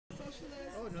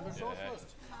Oh, another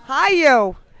socialist. Hi,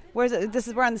 you.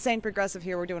 We're on the Sane Progressive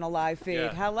here. We're doing a live feed.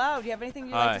 Yeah. Hello. Do you have anything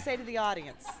you'd like to say to the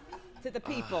audience? To the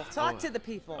people. Talk to the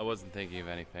people. I wasn't thinking of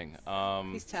anything.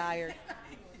 He's tired.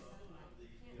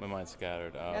 My mind's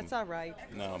scattered. That's all right.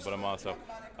 No, but I'm also.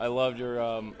 I loved your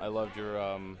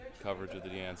coverage of the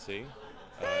GNC.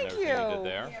 Thank and everything you did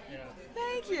there.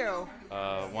 Thank you.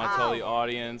 Want to tell the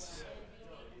audience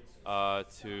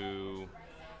to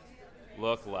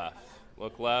look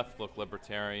left, look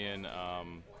libertarian,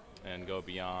 and go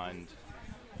beyond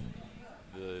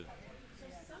the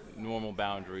normal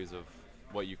boundaries of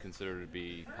what you consider to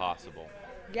be possible.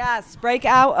 Yes, break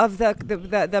out of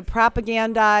the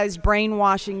propagandized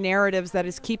brainwashing narratives that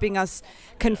is keeping us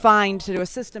confined to a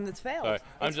system that's failed.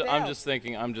 Sorry. I'm just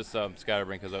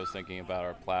scatterbrained because I was thinking about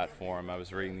our platform. I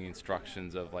was reading the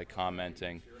instructions of like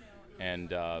commenting,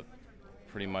 and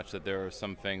pretty much that there are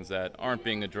some things that aren't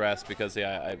being addressed because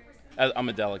I'm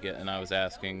a delegate, and I was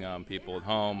asking people at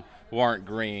home who aren't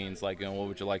Greens, like, what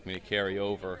would you like me to carry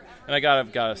over? And I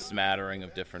got a smattering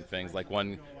of different things. Like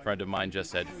one friend of mine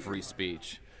just said free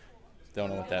speech. Don't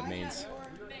know what that means.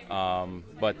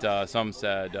 But some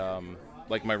said,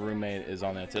 like my roommate is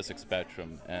on the autistic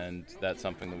spectrum, and that's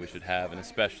something that we should have, and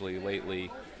especially lately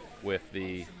with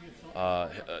the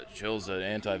Jill's an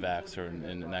anti-vaxxer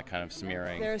and that kind of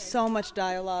smearing. There's so much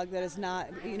dialogue that is not,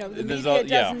 the There's media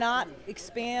does not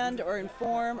expand or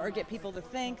inform or get people to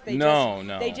think.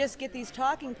 They just get these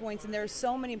talking points, and there's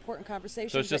so many important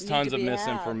conversations. So it's just tons of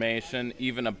misinformation,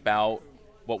 even about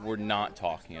what we're not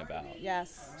talking about.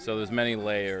 Yes. So there's many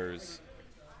layers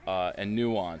and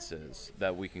nuances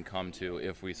that we can come to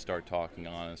if we start talking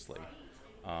honestly.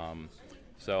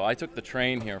 So I took the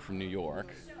train here from New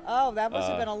York. Oh, that must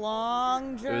have been a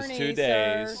long journey. It was 2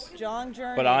 days. Sir. Long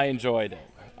journey. But I enjoyed it.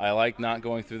 I liked not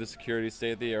going through the security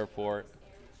stay at the airport,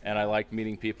 and I liked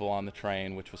meeting people on the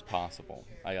train, which was possible.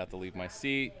 I got to leave my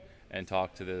seat and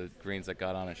talk to the Greens that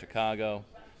got on in Chicago.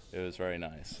 It was very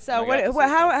nice. So,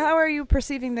 how are you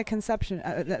perceiving the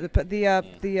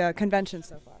the convention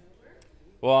so far?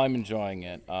 Well, I'm enjoying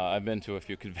it. I've been to a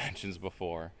few conventions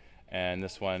before, and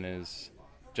this one is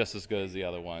just as good as the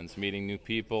other ones. Meeting new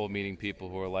people, meeting people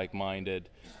who are like-minded.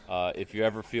 If you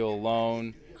ever feel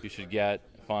alone, you should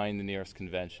find the nearest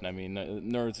convention. I mean,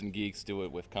 nerds and geeks do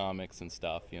it with comics and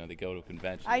stuff. They go to a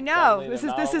convention. I know. This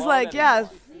is like, yes.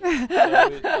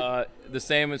 So, the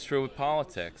same is true with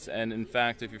politics. And in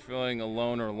fact, if you're feeling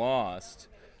alone or lost,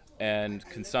 and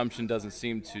consumption doesn't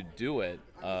seem to do it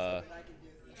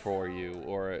for you,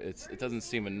 or it doesn't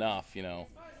seem enough,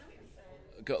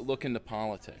 go look into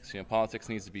politics. Politics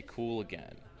needs to be cool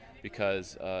again,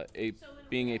 because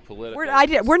being apolitical.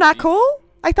 We're not cool?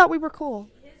 I thought we were cool.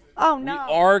 Oh no.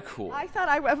 We are cool. I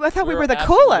thought we were the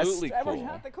coolest. Cool. We're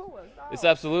not the coolest. Oh. It's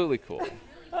absolutely cool,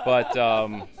 but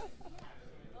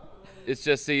it's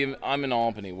just I'm in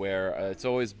Albany, where it's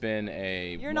always been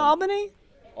a. You're in Albany?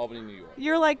 Albany, New York.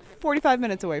 You're like 45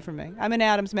 minutes away from me. I'm in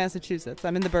Adams, Massachusetts.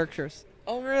 I'm in the Berkshires.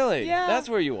 Oh, really? Yeah. That's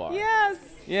where you are. Yes.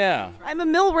 Yeah. I'm a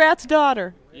mill rat's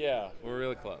daughter. Yeah, we're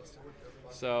really close.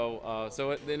 So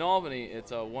in Albany,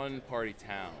 it's a one-party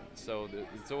town. So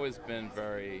it's always been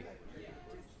very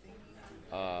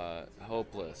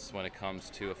hopeless when it comes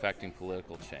to affecting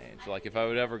political change. Like if I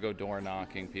would ever go door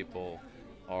knocking, people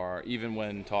are, even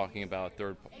when talking about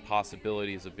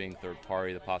possibilities of being third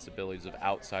party, the possibilities of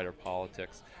outsider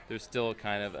politics, there's still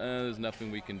kind of there's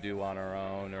nothing we can do on our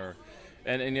own,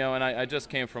 and I just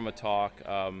came from a talk,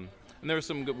 and there were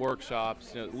some good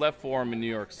workshops. Left Forum in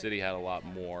New York City had a lot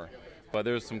more, but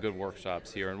there's some good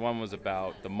workshops here, and one was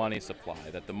about the money supply,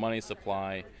 that the money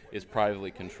supply is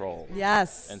privately controlled.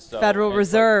 Yes, and so, Federal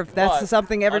Reserve, that's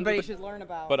something everybody should learn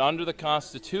about. But under the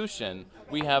Constitution,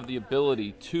 we have the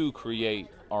ability to create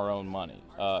our own money,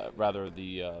 rather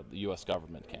the U.S.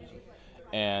 government can.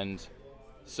 And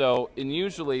so,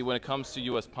 usually when it comes to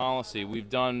U.S. policy, we've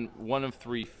done one of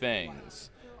three things.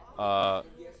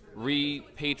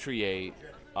 Repatriate,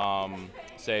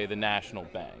 say, the national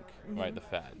bank, right, the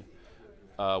Fed,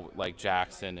 like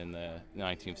Jackson in the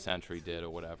 19th century did or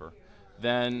whatever.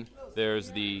 Then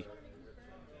there's the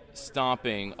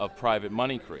stopping of private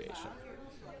money creation.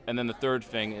 And then the third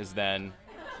thing is then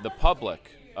the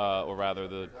public, or rather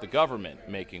the government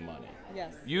making money.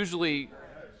 Yes. Usually,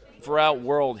 throughout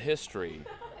world history,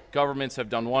 governments have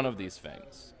done one of these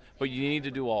things, but you need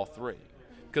to do all three.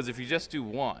 Because if you just do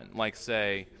one, like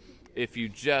say, if you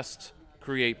just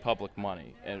create public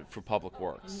money for public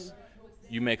works,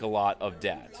 you make a lot of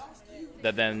debt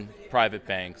that then private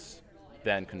banks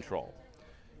then control.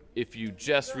 If you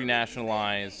just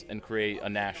renationalize and create a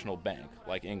national bank,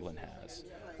 like England has,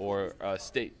 or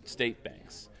state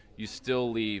banks, you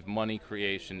still leave money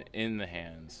creation in the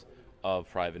hands of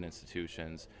private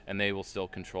institutions, and they will still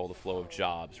control the flow of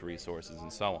jobs, resources,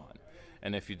 and so on.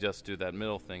 And if you just do that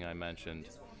middle thing I mentioned,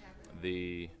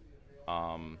 the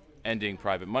ending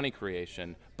private money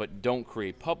creation, but don't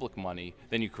create public money,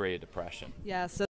 then you create a depression. Yeah. So